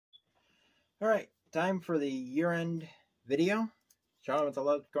All right, time for the year-end video. Showing what's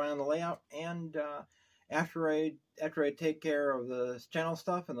going on the layout, and after I take care of the channel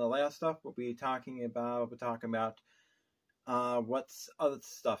stuff and the layout stuff, we'll be talking about what's other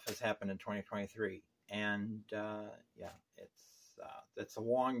stuff has happened in 2023. And yeah, it's a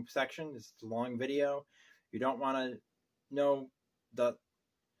long section. It's a long video. You don't want to know the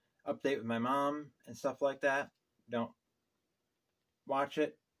update with my mom and stuff like that, don't watch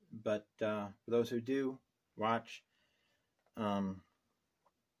it. But for those who do watch, got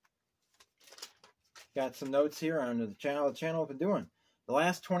some notes here on the channel. The channel has been doing the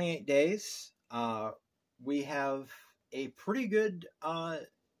last 28 days. We have a pretty good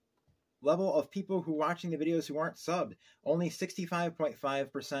level of people who are watching the videos who aren't subbed. Only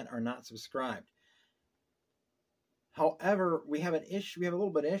 65.5% are not subscribed. However, we have an issue. We have a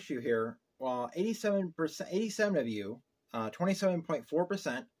little bit of issue here. Well, 87% of you,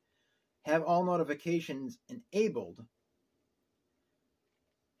 27.4%, have all notifications enabled.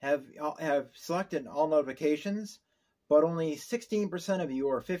 Have selected all notifications, but only 16% of you,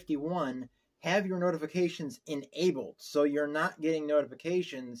 or 51, have your notifications enabled. So you're not getting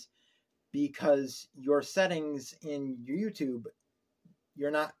notifications because your settings in your YouTube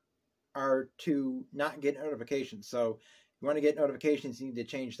are to not get notifications. So you want to get notifications, you need to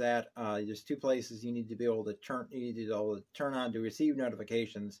change that. There's two places you need to be able to turn. You need to be able to turn on to receive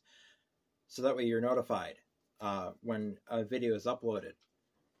notifications, so that way you're notified when a video is uploaded.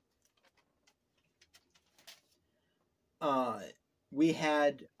 We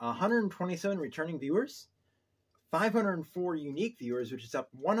had 127 returning viewers, 504 unique viewers, which is up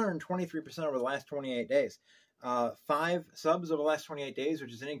 123% over the last 28 days. 5 subs over the last 28 days,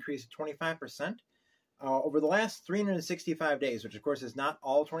 which is an increase of 25%. Over the last 365 days, which of course is not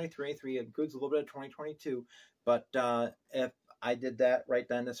all 2023, it includes a little bit of 2022, but if I did that right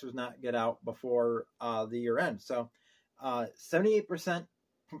then, this was not get out before the year end. So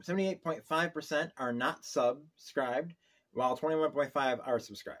 78.5% are not subscribed, while 21.5% are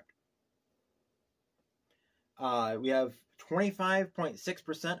subscribed. We have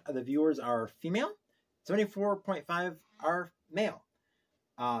 25.6% of the viewers are female, 74.5% are male.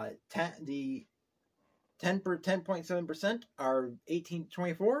 10.7% are 18 to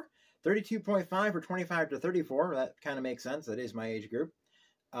 24, 32.5% are 25 to 34. That kind of makes sense. That is my age group.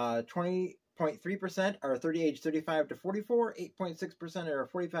 20.3% are age 35 to 44, 8.6% are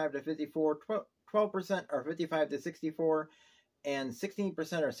 45 to 54, 12% are 55 to 64, and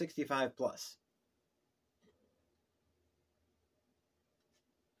 16% are 65 plus.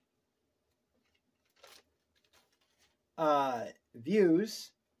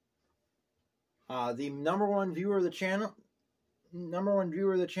 Views. The number one viewer of the channel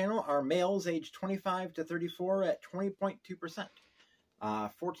are males aged 25 to 34 at 20.2%.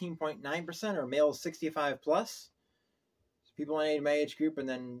 14.9% are males 65 plus. So people in my age group, and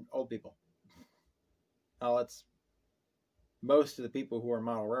then old people. That's most of the people who are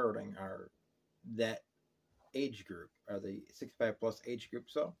model railroading are that age group, are the 65 plus age group.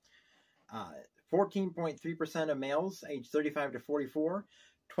 So 14.3% of males aged 35 to 44.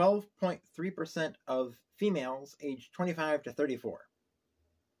 12.3% of females aged 25 to 34.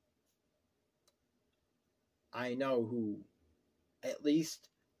 I know who, at least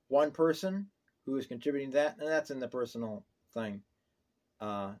one person who is contributing to that, and that's in the personal thing.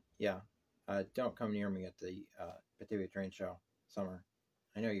 Yeah. Don't come near me at the Batavia Train Show, Summer.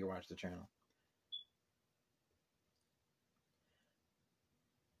 I know you watch the channel.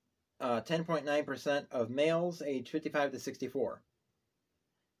 10.9% of males aged 55 to 64.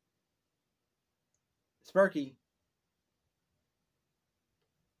 Sparky,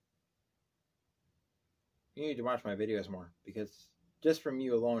 you need to watch my videos more, because just from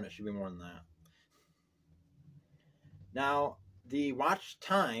you alone, it should be more than that. Now, the watch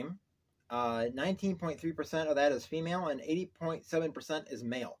time, 19.3% of that is female, and 80.7% is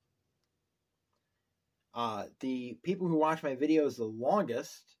male. The people who watch my videos the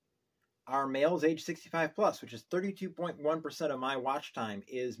longest are males age 65 plus, which is 32.1% of my watch time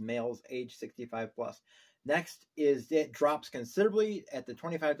is males age 65 plus. Next is, it drops considerably at the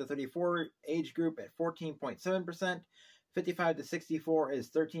 25 to 34 age group at 14.7%. 55 to 64 is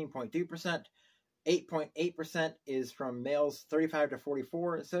 13.2%. 8.8% is from males 35 to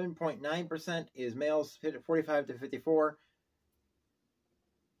 44. 7.9% is males 45 to 54.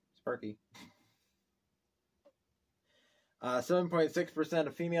 Sparky. 7.6%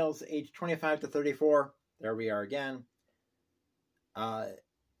 of females aged 25 to 34. There we are again.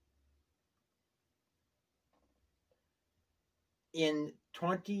 In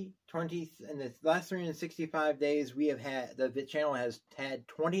in the last 365 days, we have had the channel has had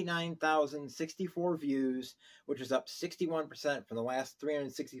 29,064 views, which is up 61% from the last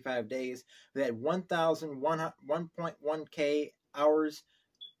 365 days. We had 1.1K hours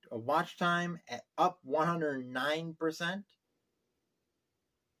of watch time, up 109%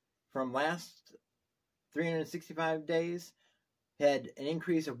 from last 365 days. Had an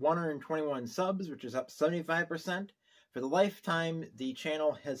increase of 121 subs, which is up 75%. For the lifetime, the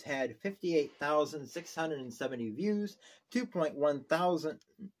channel has had 58,670 views, 2.1 thousand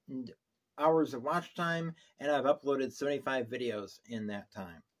hours of watch time, and I've uploaded 75 videos in that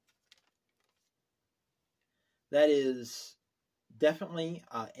time. That is definitely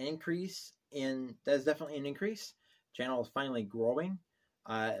an increase. Channel is finally growing.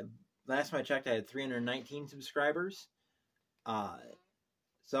 Last time I checked, I had 319 subscribers.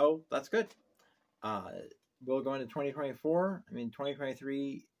 So that's good. We'll go into 2024. I mean,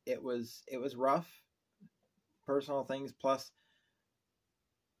 2023, it was rough. Personal things, plus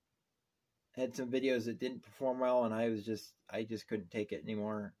had some videos that didn't perform well, and I just couldn't take it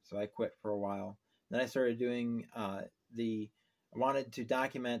anymore, so I quit for a while. Then I started doing I wanted to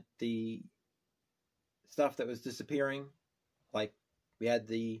document the stuff that was disappearing. Like, we had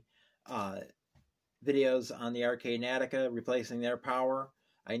the videos on the Arcadenatica replacing their power.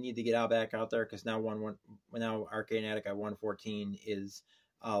 I need to get back out there, because now Arcadenatica 114 is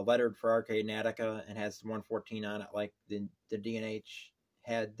lettered for Arcadenatica and has 114 on it, like the D&H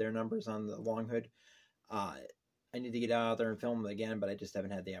had their numbers on the long hood. I need to get out there and film them again, but I just haven't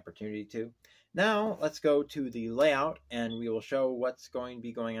had the opportunity to. Now let's go to the layout, and we will show what's going to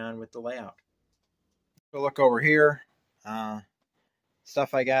be going on with the layout. We'll look over here.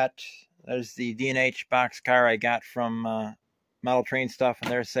 Stuff I got. There's the D&H boxcar I got from Model Train Stuff in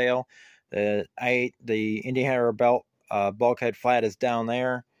their sale. The Indiana belt bulkhead flat is down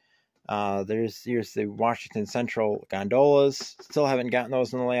there. Here's the Washington Central gondolas. Still haven't gotten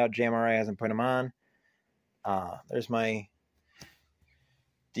those in the layout. JMRI hasn't put them on. There's my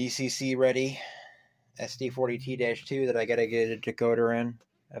DCC ready SD40T-2 that I gotta get a decoder in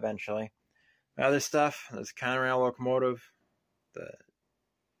eventually. Other stuff, there's Conrail locomotive, the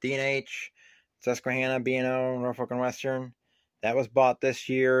D&H, Susquehanna, B&O, Norfolk and Western. That was bought this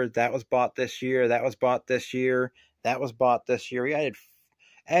year. That was bought this year. That was bought this year. That was bought this year. We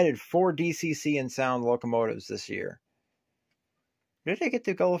added 4 DCC and sound locomotives this year. Did I get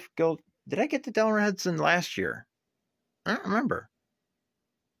the Did I get the Delaware Hudson last year? I don't remember.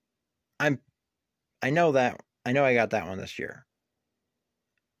 I know I got that one this year.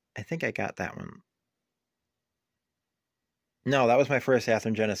 I think I got that one. No, that was my first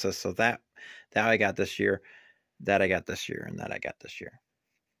Athearn Genesis. So that I got this year. That I got this year, and that I got this year.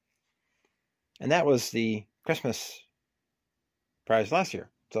 And that was the Christmas prize last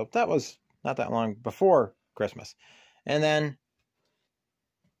year. So that was not that long before Christmas. And then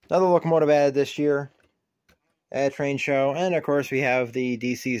another locomotive added this year at a train show. And of course we have the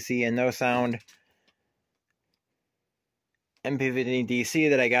DCC and No Sound MPV DC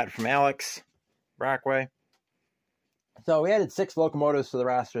that I got from Alex Brockway. So we added 6 locomotives to the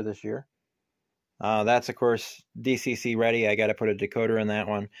roster this year. That's, of course, DCC ready. I got to put a decoder in that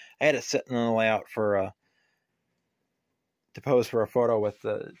one. I had it sitting on the layout to pose for a photo with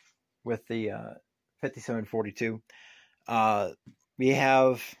the 5742. We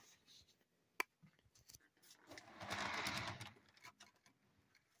have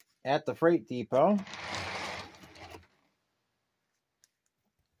at the freight depot,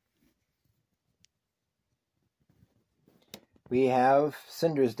 we have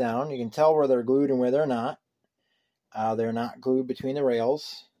cinders down. You can tell where they're glued and where they're not. They're not glued between the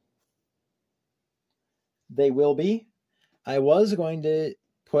rails. They will be. I was going to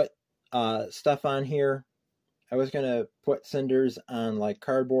put stuff on here. I was going to put cinders on like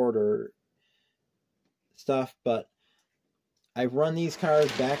cardboard or stuff, but I've run these cars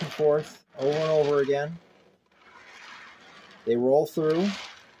back and forth over and over again. They roll through.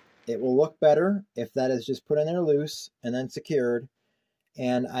 It will look better if that is just put in there loose and then secured.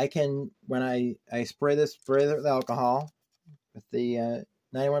 And I can, when I spray this with alcohol, with the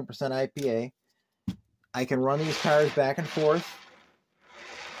 91% IPA, I can run these cars back and forth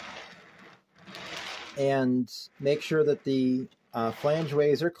and make sure that the flange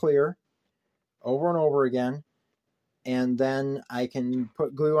ways are clear over and over again. And then I can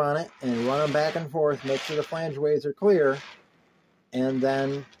put glue on it and run them back and forth, make sure the flange ways are clear, and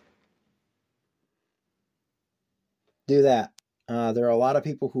then do that. There are a lot of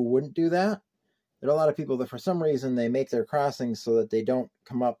people who wouldn't do that. There are a lot of people that for some reason they make their crossings so that they don't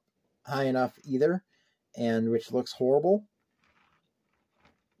come up high enough either, and which looks horrible.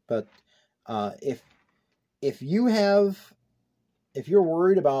 But if you're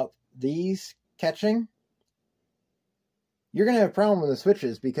worried about these catching, you're going to have a problem with the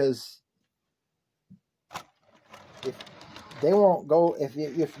switches, because if they won't go,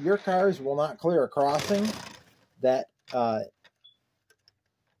 if your cars will not clear a crossing that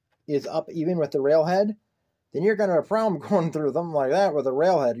is up even with the railhead, then you're going to have a problem going through them like that with a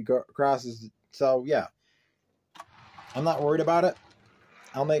railhead crosses. So yeah, I'm not worried about it.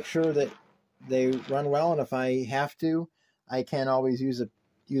 I'll make sure that they run well, and if I have to, I can always use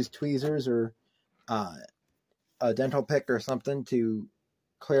tweezers or a dental pick or something to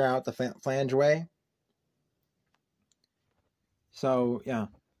clear out the flange way. So yeah,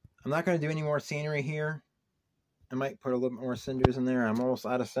 I'm not going to do any more scenery here. I might put a little bit more cinders in there. I'm almost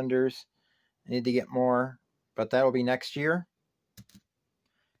out of cinders. I need to get more, but that will be next year.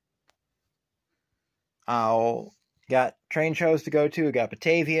 I'll got train shows to go to. I got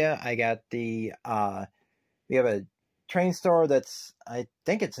Batavia. I got the we have a train store that's, I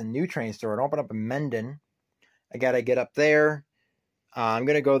think it's a new train store. It opened up in Mendon. I got to get up there. I'm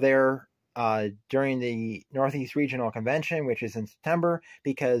going to go there during the Northeast Regional Convention, which is in September,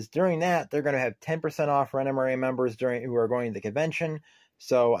 because during that they're going to have 10% off for NMRA members who are going to the convention.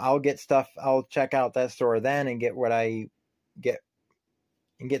 So I'll get stuff. I'll check out that store then and get what I get,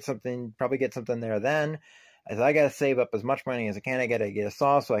 and get something. Probably get something there then. As I got to save up as much money as I can. I got to get a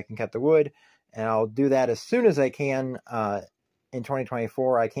saw so I can cut the wood, and I'll do that as soon as I can in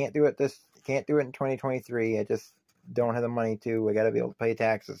 2024. I can't do it in 2023. I just don't have the money to. I got to be able to pay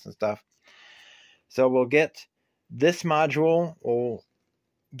taxes and stuff. So we'll get this module. We'll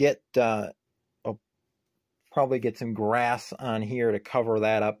get I'll probably get some grass on here to cover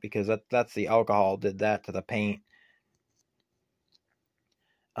that up, because that's the alcohol did that to the paint.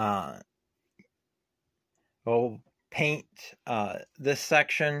 We'll paint this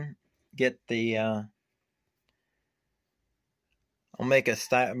section. Get the I'll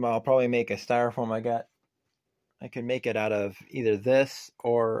probably make a styrofoam. I can make it out of either this,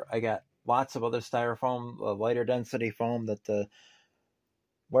 or I got lots of other styrofoam, lighter density foam that the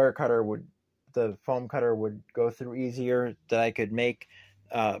foam cutter would go through easier, that I could make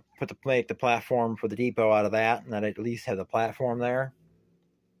make the platform for the depot out of that, and that I'd at least have the platform there.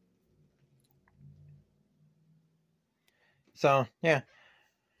 So yeah,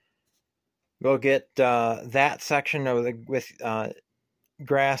 we'll get that section with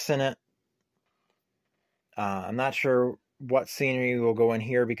grass in it. I'm not sure what scenery will go in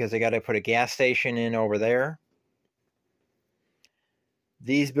here, because I got to put a gas station in over there.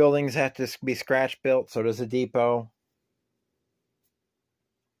 These buildings have to be scratch built, so does the depot.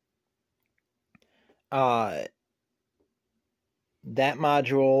 That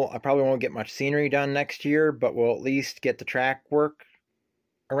module, I probably won't get much scenery done next year, but we'll at least get the track work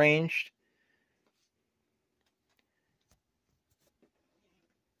arranged.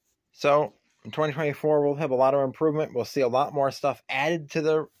 So in 2024, we'll have a lot of improvement. We'll see a lot more stuff added to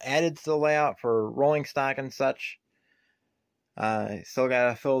the layout for rolling stock and such. Still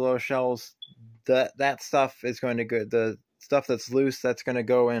gotta fill those shelves. That stuff is going to go. The stuff that's loose, that's going to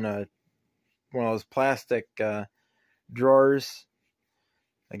go in one of those plastic drawers.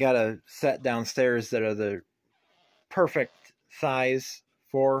 I got a set downstairs that are the perfect size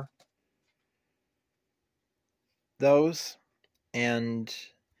for those, and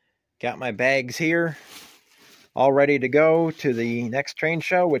got my bags here all ready to go to the next train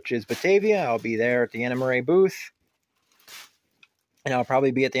show, which is Batavia. I'll be there at the NMRA booth, and I'll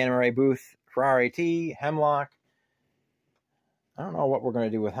probably be at the NMRA booth for RAT, Hemlock. I don't know what we're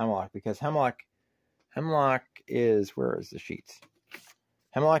going to do with Hemlock, because Hemlock is, where is the sheets?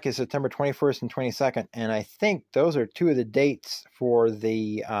 Hemlock is September 21st and 22nd, and I think those are two of the dates for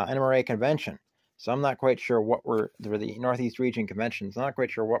the NMRA convention. So I'm not quite sure for the Northeast Region conventions, I'm not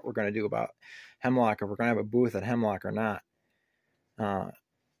quite sure what we're going to do about Hemlock, if we're going to have a booth at Hemlock or not.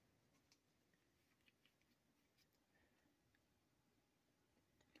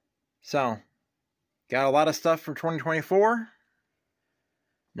 So, got a lot of stuff for 2024.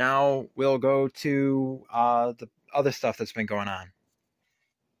 Now we'll go to the other stuff that's been going on.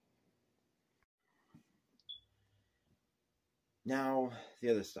 Now, the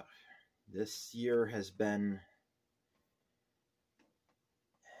other stuff. This year has been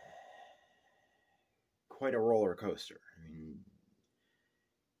quite a roller coaster. I mean,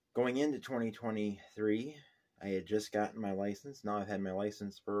 going into 2023, I had just gotten my license. Now I've had my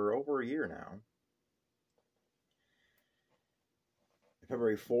license for over a year now.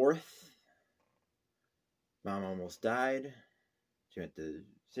 February 4th, Mom almost died. She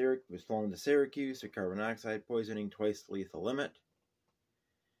was flown to Syracuse for carbon monoxide poisoning, twice the lethal limit.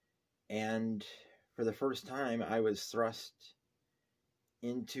 And for the first time, I was thrust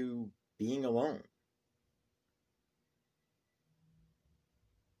into being alone.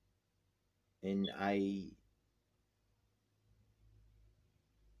 And I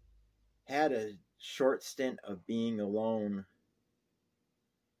had a short stint of being alone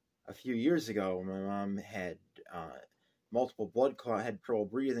a few years ago. My mom had multiple blood clots, had trouble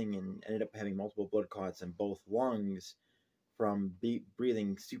breathing, and ended up having multiple blood clots in both lungs from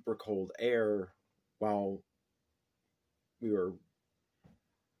breathing super cold air while we were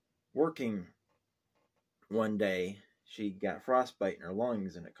working one day. She got frostbite in her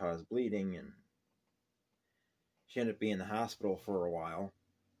lungs and it caused bleeding, and she ended up being in the hospital for a while.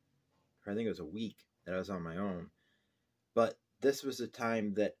 I think it was a week that I was on my own. But this was a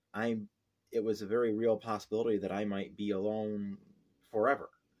time that it was a very real possibility that I might be alone forever.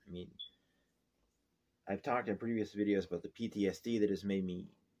 I mean, I've talked in previous videos about the PTSD that has made me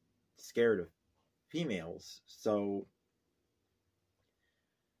scared of females. So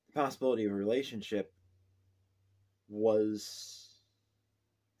the possibility of a relationship was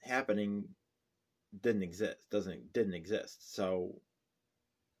happening, didn't exist. So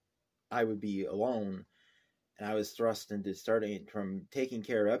I would be alone, and I was thrust into starting from taking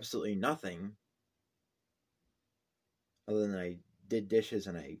care of absolutely nothing other than I did dishes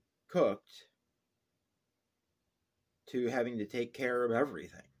and I cooked, to having to take care of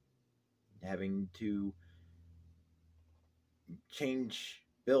everything, having to change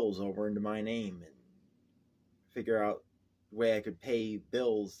bills over into my name and figure out the way I could pay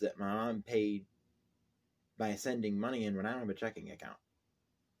bills that my mom paid by sending money in when I don't have a checking account.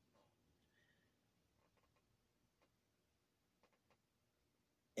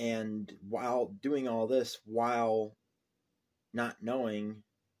 And while doing all this, while not knowing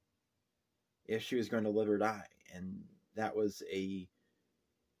if she was going to live or die. And that was a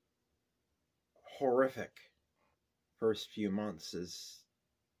horrific first few months, as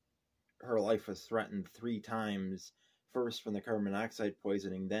her life was threatened 3 times. First from the carbon monoxide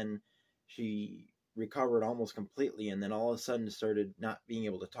poisoning, then she recovered almost completely, and then all of a sudden started not being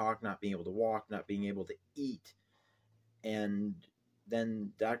able to talk, not being able to walk, not being able to eat. And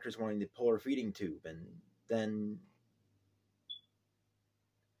then doctors wanting to pull her feeding tube, and then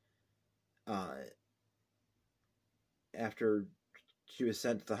after she was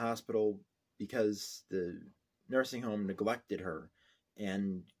sent to the hospital because the nursing home neglected her,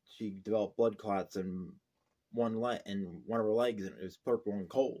 and she developed blood clots in one of her legs, and it was purple and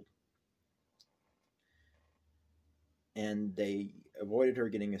cold. And they avoided her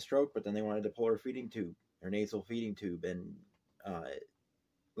getting a stroke, but then they wanted to pull her feeding tube, her nasal feeding tube, and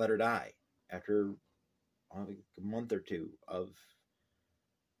let her die after a month or two of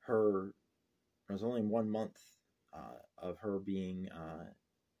her. It was only 1 month of her being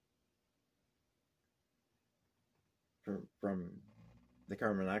from the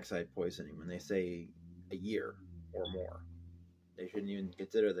carbon monoxide poisoning. When they say a year or more, they shouldn't even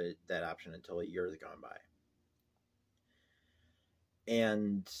consider that option until a year has gone by.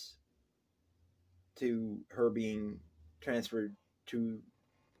 And to her being transferred to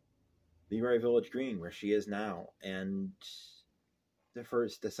Leroy Village Green, where she is now, and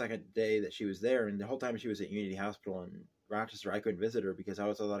the second day that she was there, and the whole time she was at Unity Hospital in Rochester, I couldn't visit her because I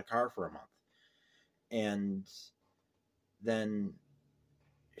was without a car for a month. And then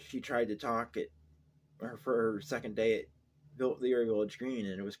she tried to talk for her second day at Leroy Village Green,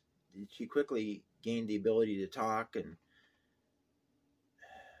 and she quickly gained the ability to talk, and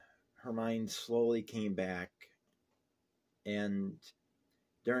her mind slowly came back. And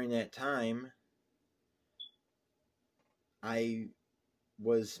during that time, I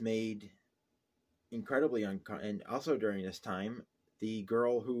was made incredibly uncomfortable. And also during this time, the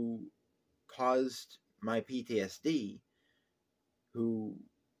girl who caused my PTSD, who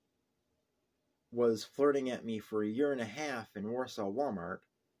was flirting at me for 1.5 years in Warsaw Walmart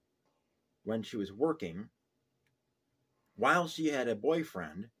when she was working, while she had a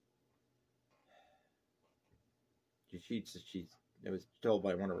boyfriend. It was told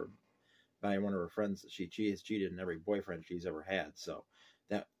by one of her friends that she has cheated in every boyfriend she's ever had, so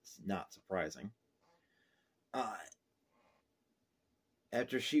that's not surprising.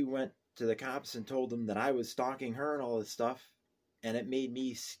 After she went to the cops and told them that I was stalking her and all this stuff, and it made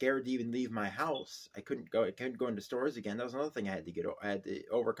me scared to even leave my house. I couldn't go into stores again. That was another thing I had to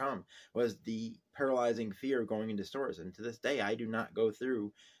overcome, was the paralyzing fear of going into stores. And to this day, I do not go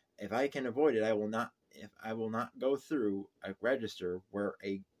through. If I can avoid it, I will not go through a register where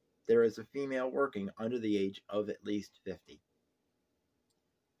there is a female working under the age of at least 50.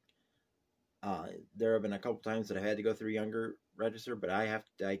 There have been a couple times that I had to go through younger register, but I have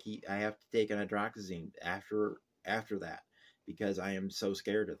to take an hydroxyzine after that because I am so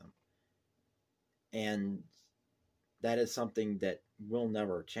scared of them, and that is something that will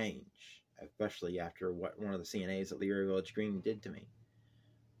never change, especially after what one of the CNAs at Leroy Village Green did to me.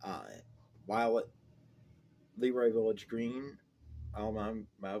 While at Leroy Village Green,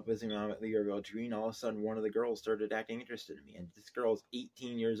 while visiting mom at Leroy Village Green, all of a sudden one of the girls started acting interested in me, and this girl is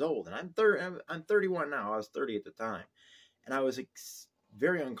 18 years old, and I'm 31 now. I was 30 at the time, and I was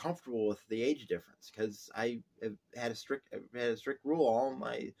very uncomfortable with the age difference because I have had a strict rule all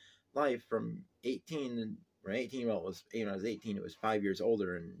my life from 18. When 18, well, when I was 18, it was 5 years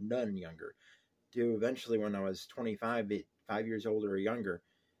older and none younger, to eventually when I was 25, 5 years older or younger,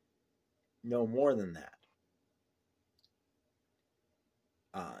 no more than that.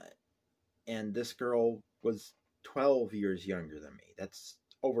 And this girl was 12 years younger than me. That's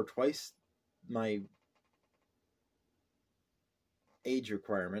over twice my age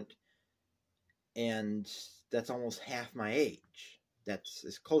requirement, and that's almost half my age. That's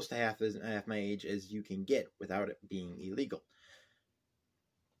as close to half my age as you can get without it being illegal.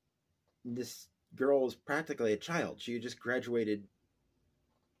 This girl is practically a child. She had just graduated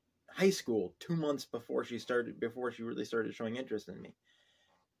high school 2 months before she really started showing interest in me.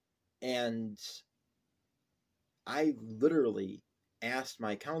 And I literally asked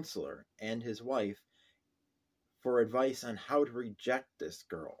my counselor and his wife for advice on how to reject this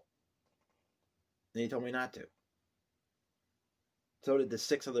girl. And he told me not to. So did the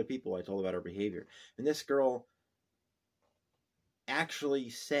 6 other people I told about her behavior. And this girl actually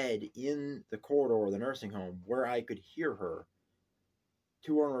said in the corridor of the nursing home, where I could hear her,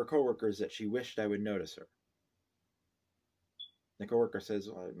 to one of her coworkers that she wished I would notice her. The coworker says,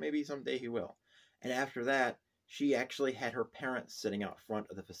 well, maybe someday he will. And after that, she actually had her parents sitting out front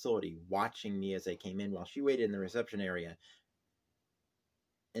of the facility watching me as I came in while she waited in the reception area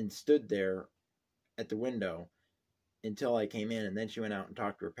and stood there at the window until I came in, and then she went out and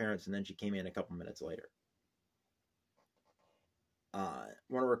talked to her parents, and then she came in a couple minutes later.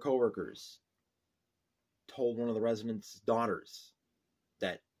 One of her coworkers told one of the residents' daughters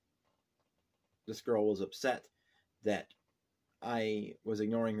that this girl was upset that I was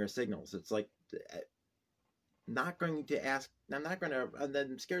ignoring her signals. It's like, I'm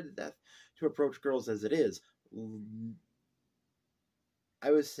scared to death to approach girls as it is.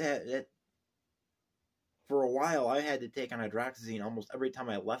 I was sad for a while. I had to take on hydroxyzine almost every time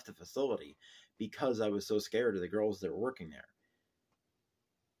I left the facility because I was so scared of the girls that were working there.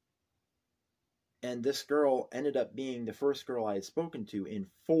 And this girl ended up being the first girl I had spoken to in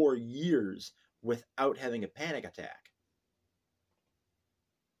 4 years without having a panic attack.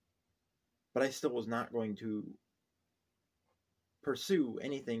 But I still was not going to pursue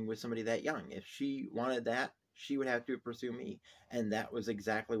anything with somebody that young. If she wanted that, she would have to pursue me. And that was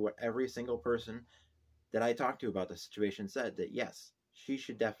exactly what every single person that I talked to about the situation said, that yes, she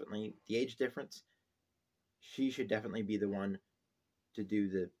should definitely, the age difference, she should definitely be the one to do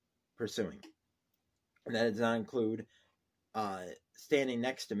the pursuing. And that does not include standing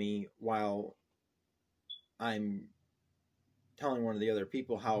next to me while I'm telling one of the other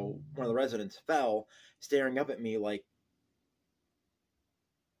people how one of the residents fell, staring up at me like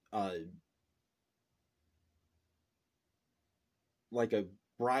a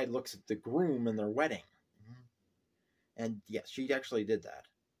bride looks at the groom in their wedding. And yes, she actually did that.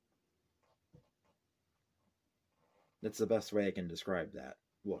 That's the best way I can describe that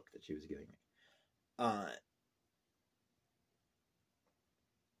look that she was giving me.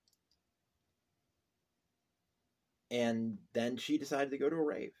 And then she decided to go to a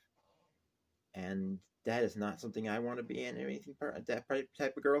rave. And that is not something I want to be in. Anything, that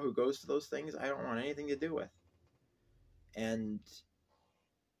type of girl who goes to those things, I don't want anything to do with. And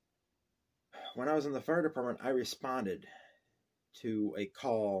when I was in the fire department, I responded to a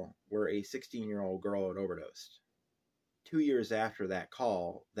call where a 16-year-old girl had overdosed. 2 years after that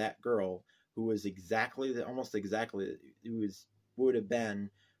call, that girl, who was would have been,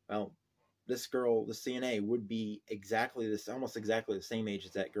 well, this girl, the CNA, would be almost exactly the same age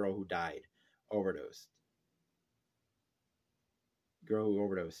as that girl who died, overdosed. Girl who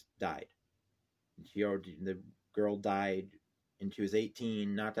overdosed died. The girl died, and she was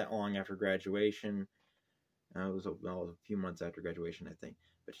 18, not that long after graduation. It was a few months after graduation, I think.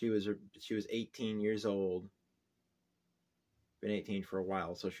 But she was 18 years old. Been 18 for a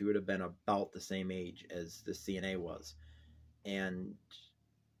while, so she would have been about the same age as the CNA was. And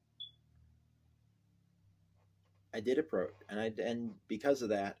I did approach, and because of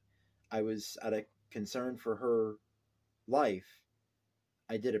that, I was out of concern for her life,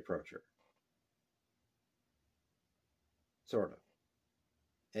 I did approach her. sort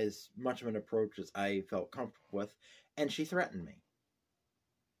of, as much of an approach as I felt comfortable with, and she threatened me.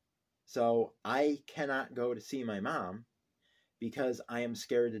 So I cannot go to see my mom because I am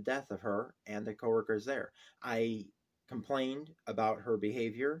scared to death of her and the coworkers there. I complained about her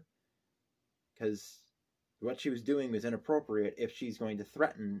behavior because what she was doing was inappropriate if she's going to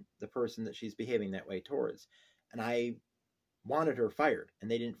threaten the person that she's behaving that way towards. And I wanted her fired,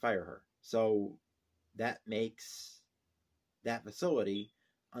 and they didn't fire her. So that makes that facility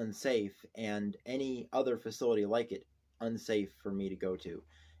unsafe, and any other facility like it unsafe for me to go to.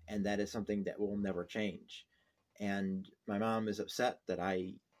 And that is something that will never change. And my mom is upset that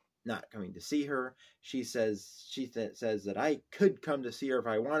I'm not coming to see her. She says that I could come to see her if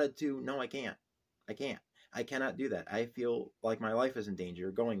I wanted to. No, I can't. I cannot do that. I feel like my life is in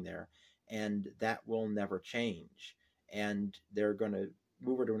danger going there, and that will never change. And they're going to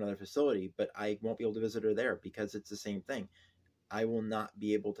move her to another facility, but I won't be able to visit her there because it's the same thing. I will not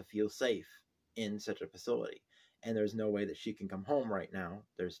be able to feel safe in such a facility. And there's no way that she can come home right now.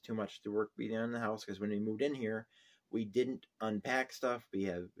 There's too much to work being done in the house, because when we moved in here, we didn't unpack stuff. We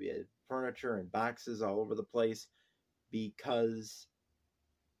had furniture and boxes all over the place because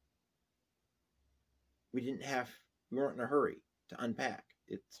we weren't in a hurry to unpack.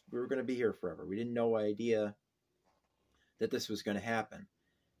 We were going to be here forever. We didn't no idea that this was going to happen.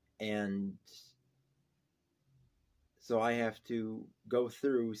 And so I have to go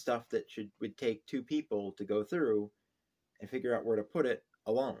through stuff that would take two people to go through and figure out where to put it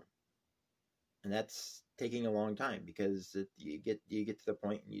alone. And that's taking a long time, because you get to the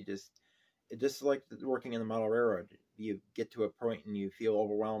point and it's just like working in the model railroad. You get to a point and you feel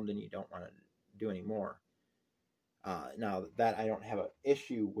overwhelmed and you don't want to do any more. Now that I don't have an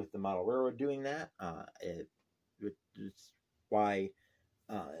issue with the model railroad doing that, it's why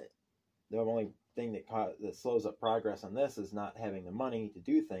the only thing that slows up progress on this is not having the money to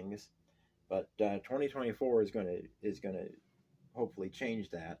do things. But 2024 is going to hopefully change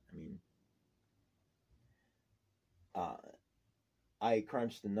that. I mean, I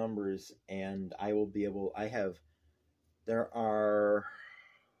crunched the numbers, and I will be able. I have 9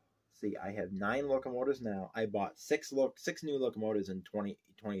 locomotives now. I bought 6 new locomotives in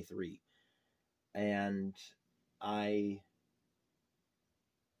 2023, and I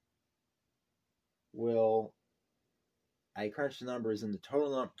crunched the numbers, and the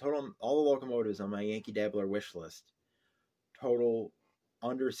total all the locomotives on my Yankee Dabbler wish list total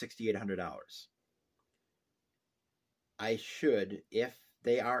under $6,800. I should, if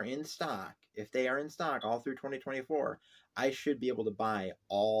they are in stock all through 2024, I should be able to buy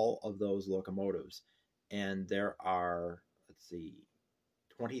all of those locomotives. And there are,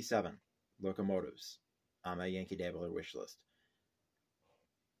 27 locomotives on my Yankee Dabbler wish list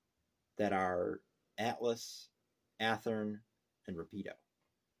that are Atlas, Athearn, and Rapido.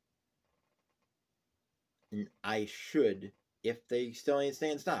 And I should, if they still stay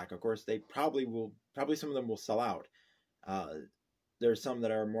in stock, of course, they probably some of them will sell out. There's some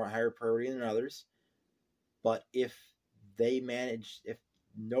that are more higher priority than others, but if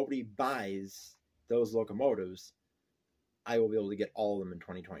nobody buys those locomotives, I will be able to get all of them in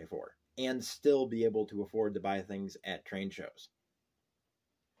 2024 and still be able to afford to buy things at train shows.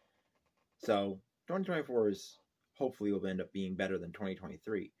 So 2024 is hopefully will end up being better than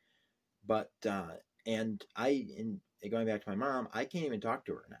 2023. But going back to my mom, I can't even talk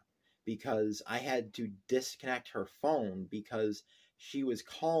to her now, because I had to disconnect her phone because she was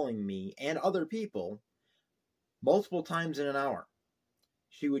calling me and other people multiple times in an hour.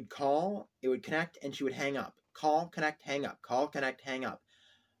 She would call, it would connect, and she would hang up. Call, connect, hang up. Call, connect, hang up.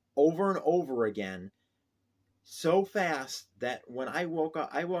 Over and over again, so fast that when I woke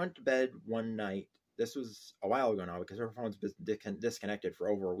up, I went to bed one night. This was a while ago now, because her phone's been disconnected for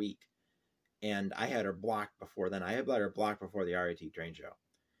over a week. And I had her blocked before then. I had let her blocked before the RIT train show.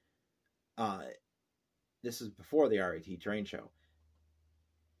 This is before the RIT train show.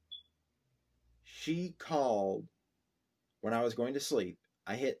 She called when I was going to sleep.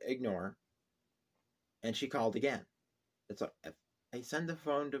 I hit ignore, and she called again. If I send the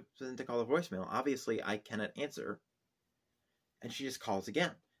phone to call the voicemail, obviously I cannot answer, and she just calls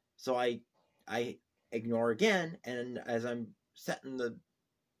again. So I ignore again, and as I'm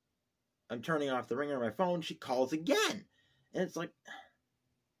turning off the ringer on my phone, she calls again, and it's like,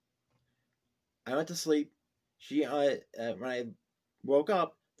 I went to sleep. When I woke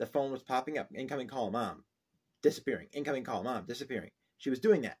up, the phone was popping up. Incoming call, mom. Disappearing. Incoming call, mom. Disappearing. She was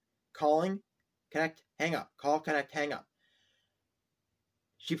doing that. Calling, connect, hang up. Call, connect, hang up.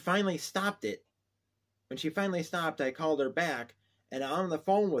 She finally stopped it. When she finally stopped, I called her back, and I'm on the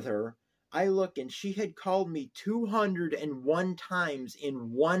phone with her. I look, and she had called me 201 times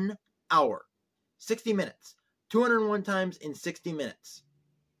in 1 hour. 60 minutes. 201 times in 60 minutes.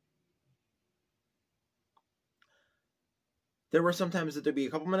 There were some times that there'd be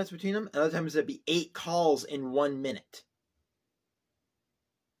a couple minutes between them, and other times there'd be 8 calls in 1 minute.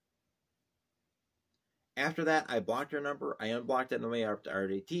 After that, I blocked her number. I unblocked it on the way up to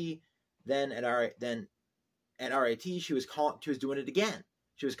RAT. Then at RAT, she was doing it again.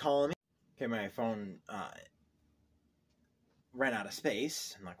 She was calling me. Okay, my phone ran out of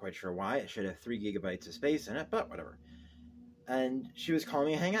space. I'm not quite sure why. It should have 3 gigabytes of space in it, but whatever. And she was calling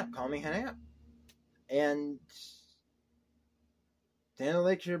me hang up. And the end of the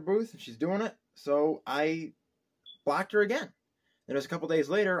lecture booth, and she's doing it. So I blocked her again. Then a couple days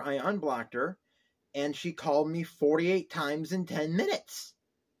later, I unblocked her, and she called me 48 times in 10 minutes.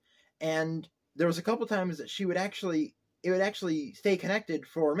 And there was a couple times that it would actually stay connected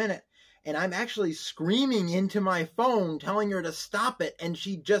for a minute, and I'm actually screaming into my phone, telling her to stop it, and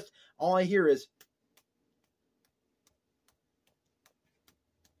she just, all I hear is,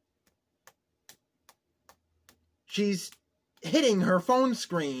 she's hitting her phone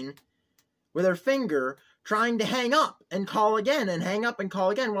screen with her finger, trying to hang up and call again, and hang up and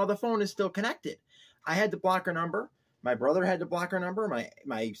call again while the phone is still connected. I had to block her number. My brother had to block her number.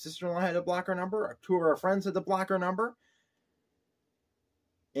 My sister-in-law had to block her number. 2 of our friends had to block her number.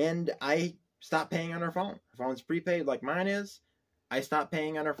 And I stopped paying on her phone. Her phone's prepaid like mine is. I stopped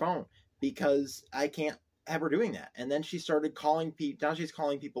paying on her phone because I can't have her doing that. And then she started calling people. Now she's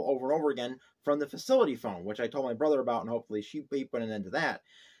calling people over and over again from the facility phone, which I told my brother about, and hopefully she put an end to that.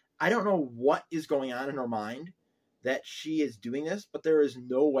 I don't know what is going on in her mind that she is doing this, but there is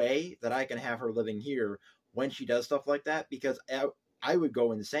no way that I can have her living here when she does stuff like that, because I would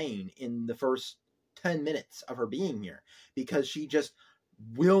go insane in the first 10 minutes of her being here, because she just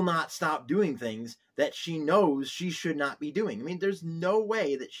will not stop doing things that she knows she should not be doing. I mean, there's no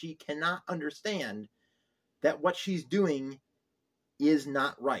way that she cannot understand that what she's doing is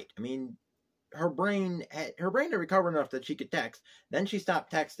not right. I mean, her brain had recovered enough that she could text. Then she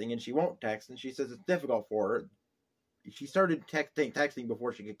stopped texting, and she won't text, and she says it's difficult for her. She started texting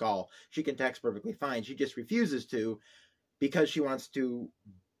before she could call. She can text perfectly fine. She just refuses to because she wants to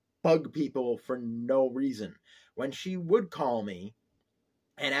bug people for no reason. When she would call me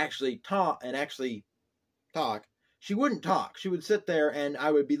and actually talk, she wouldn't talk. She would sit there, and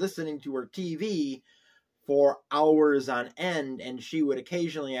I would be listening to her TV for hours on end, and she would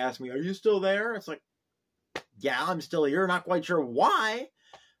occasionally ask me, "Are you still there?" It's like, "Yeah, I'm still here. Not quite sure why."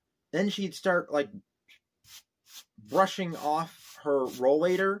 Then she'd start like brushing off her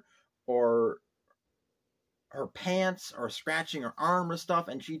rollator or her pants or scratching her arm or stuff,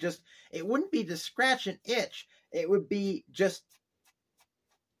 and it wouldn't be to scratch and itch. It would be just,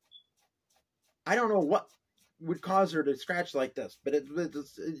 I don't know what would cause her to scratch like this, but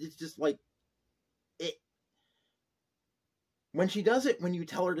it's just like it. When she does it, when you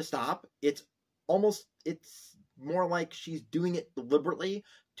tell her to stop, it's more like she's doing it deliberately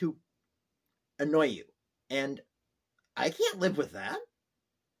to annoy you. And I can't live with that.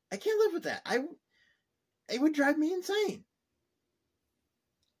 It would drive me insane.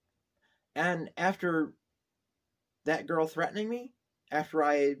 And after that girl threatening me, after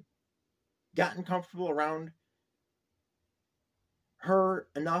I had gotten comfortable around her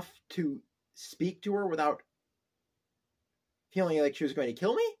enough to speak to her without feeling like she was going to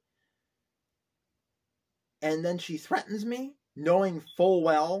kill me, and then she threatens me, knowing full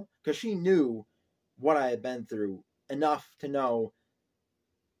well, because she knew what I had been through enough to know.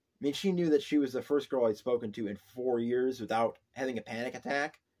 I mean, she knew that she was the first girl I'd spoken to in 4 years without having a panic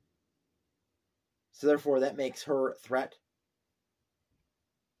attack. So therefore, that makes her threat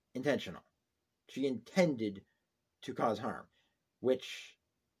intentional. She intended to cause harm, which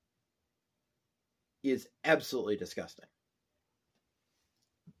is absolutely disgusting.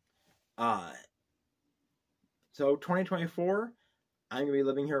 So 2024, I'm going to be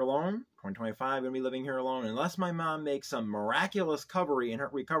living here alone. 2025, I'm going to be living here alone, unless my mom makes some miraculous recovery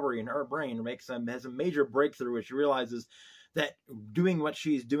in her brain, or has a major breakthrough where she realizes that doing what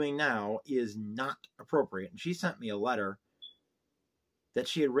she's doing now is not appropriate. And she sent me a letter that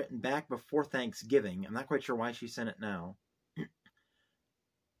she had written back before Thanksgiving. I'm not quite sure why she sent it now.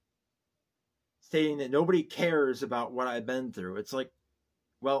 Stating that nobody cares about what I've been through. It's like,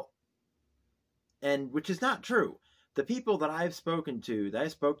 well, and which is not true. The people that I spoke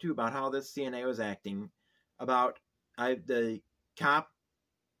to about how this CNA was acting, about the cop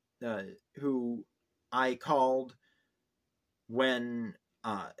who I called when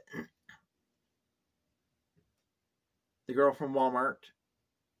the girl from Walmart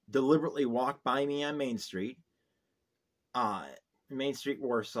deliberately walk by me on Main Street,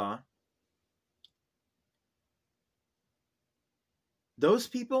 Warsaw. Those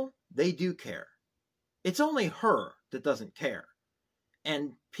people, they do care. It's only her that doesn't care.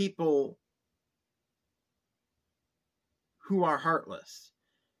 And people who are heartless.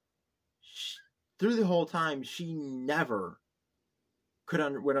 Through the whole time, she never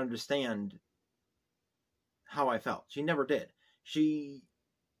would understand how I felt. She never did. She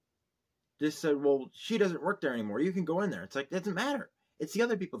just said, well, she doesn't work there anymore. You can go in there. It's like, it doesn't matter. It's the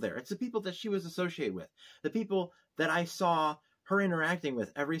other people there. It's the people that she was associated with. The people that I saw her interacting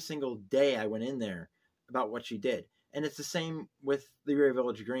with every single day I went in there about what she did. And it's the same with Leroy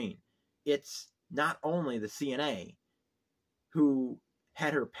Village Green. It's not only the CNA who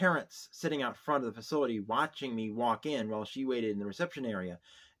had her parents sitting out front of the facility watching me walk in while she waited in the reception area,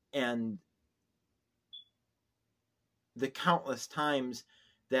 and the countless times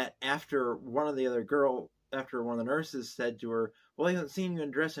that after one of the nurses said to her, well, I haven't seen you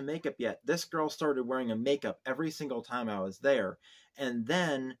in dress and makeup yet, this girl started wearing a makeup every single time I was there. And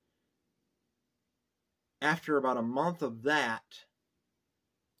then after about a month of that,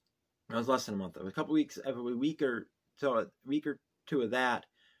 it was less than a month, it was a week or two of that,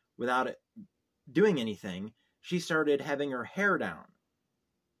 without it doing anything, she started having her hair down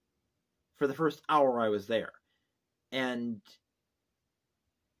for the first hour I was there. And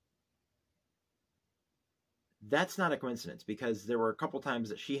that's not a coincidence, because there were a couple times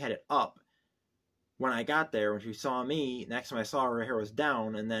that she had it up when I got there. When she saw me, next time I saw her hair was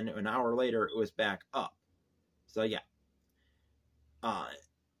down, and then an hour later it was back up. So yeah.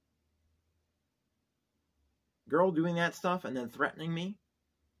 Girl doing that stuff and then threatening me?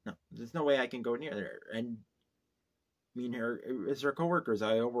 No, there's no way I can go near there. And as her coworkers,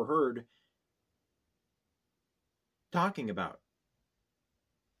 I overheard talking about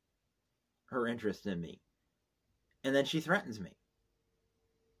her interest in me. And then she threatens me.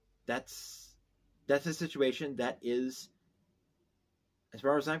 That's a situation that is, as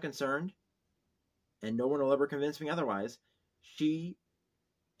far as I'm concerned, and no one will ever convince me otherwise, she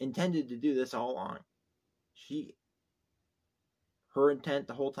intended to do this all along. Her intent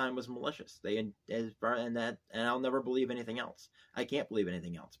the whole time was malicious. And I'll never believe anything else. I can't believe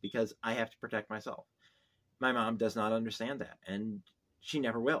anything else because I have to protect myself. My mom does not understand that, and she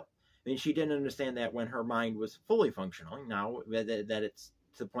never will. I mean, she didn't understand that when her mind was fully functional. Now that it's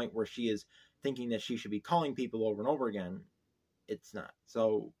to the point where she is thinking that she should be calling people over and over again, it's not.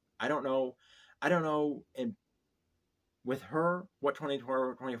 So I don't know. And with her, what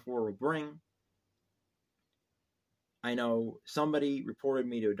 2024 will bring. I know somebody reported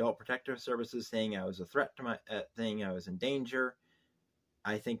me to Adult Protective Services saying I was a threat to my thing. I was in danger.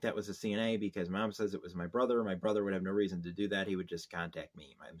 I think that was a CNA because Mom says it was my brother. My brother would have no reason to do that. He would just contact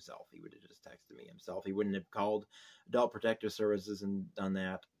me himself. He would have just texted me himself. He wouldn't have called Adult Protective Services and done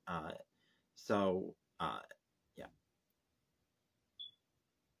that. Yeah.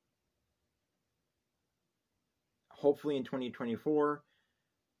 Hopefully in 2024,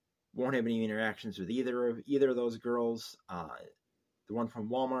 won't have any interactions with either of those girls. The one from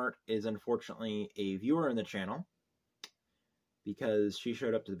Walmart is unfortunately a viewer in the channel because she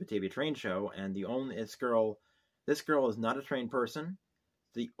showed up to the Batavia Train Show, and this girl is not a trained person.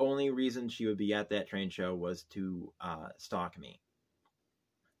 The only reason she would be at that train show was to stalk me.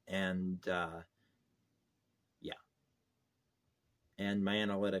 And yeah. And my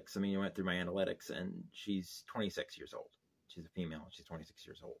analytics, I went through my analytics, and she's 26 years old. She's a female. She's 26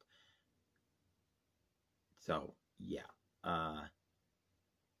 years old. So, yeah. I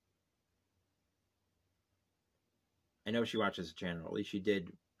know she watches the channel. At least she did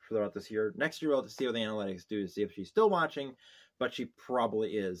throughout this year. Next year, we'll have to see what the analytics do to see if she's still watching, but she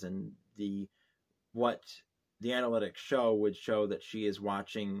probably is. And what the analytics show would show that she is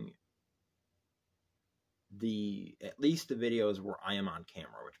watching at least the videos where I am on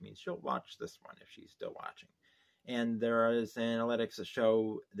camera, which means she'll watch this one if she's still watching. And there is analytics that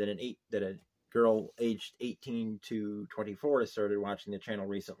show that a girl aged 18 to 24 has started watching the channel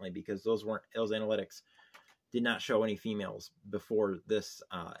recently, because those analytics did not show any females before this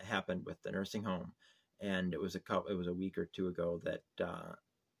happened with the nursing home. And it was a week or two ago that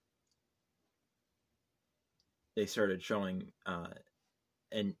they started showing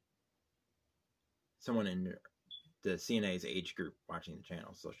and someone in the CNA's age group watching the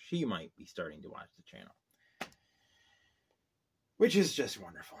channel. So she might be starting to watch the channel, which is just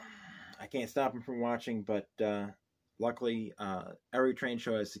wonderful. I can't stop them from watching, but luckily every train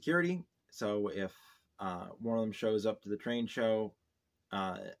show has security. So if one of them shows up to the train show,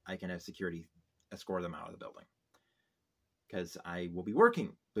 I can have security escort them out of the building. because I will be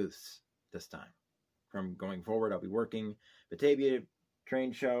working booths this time. From going forward, I'll be working Batavia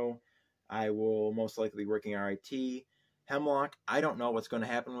Train Show. I will most likely be working RIT. Hemlock, I don't know what's going to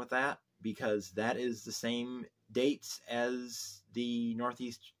happen with that, because that is the same dates as the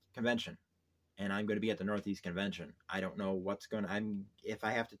Northeast Convention. And I'm going to be at the Northeast Convention. I don't know what's going to... if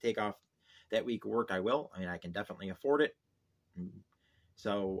I have to take off that week of work, I will. I mean, I can definitely afford it.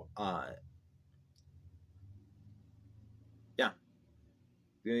 So, yeah.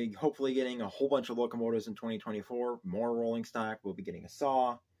 Hopefully getting a whole bunch of locomotives in 2024. More rolling stock. We'll be getting a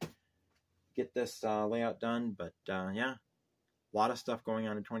saw. Get this layout done. But, yeah. A lot of stuff going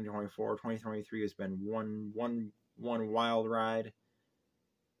on in 2024. 2023 has been one wild ride.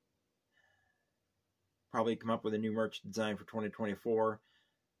 Probably come up with a new merch design for 2024.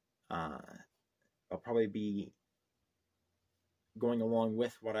 I'll probably be going along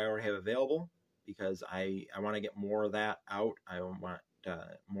with what I already have available, because I want to get more of that out. I want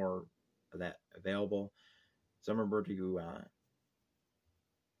more of that available. So remember to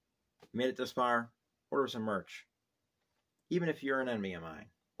made it this far, order some merch. Even if you're an enemy of mine,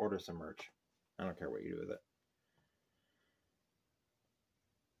 order some merch. I don't care what you do with it.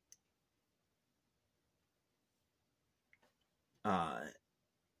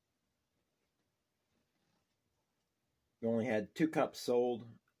 We only had 2 cups sold.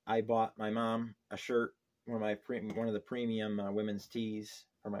 I bought my mom a shirt, one of the premium women's tees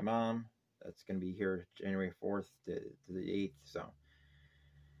for my mom. That's going to be here January 4th to the 8th. So,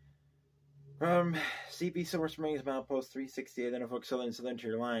 from CP Silver Springs, milepost 360, Identify Southern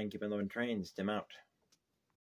Interior Line, keeping low in trains, Tim out.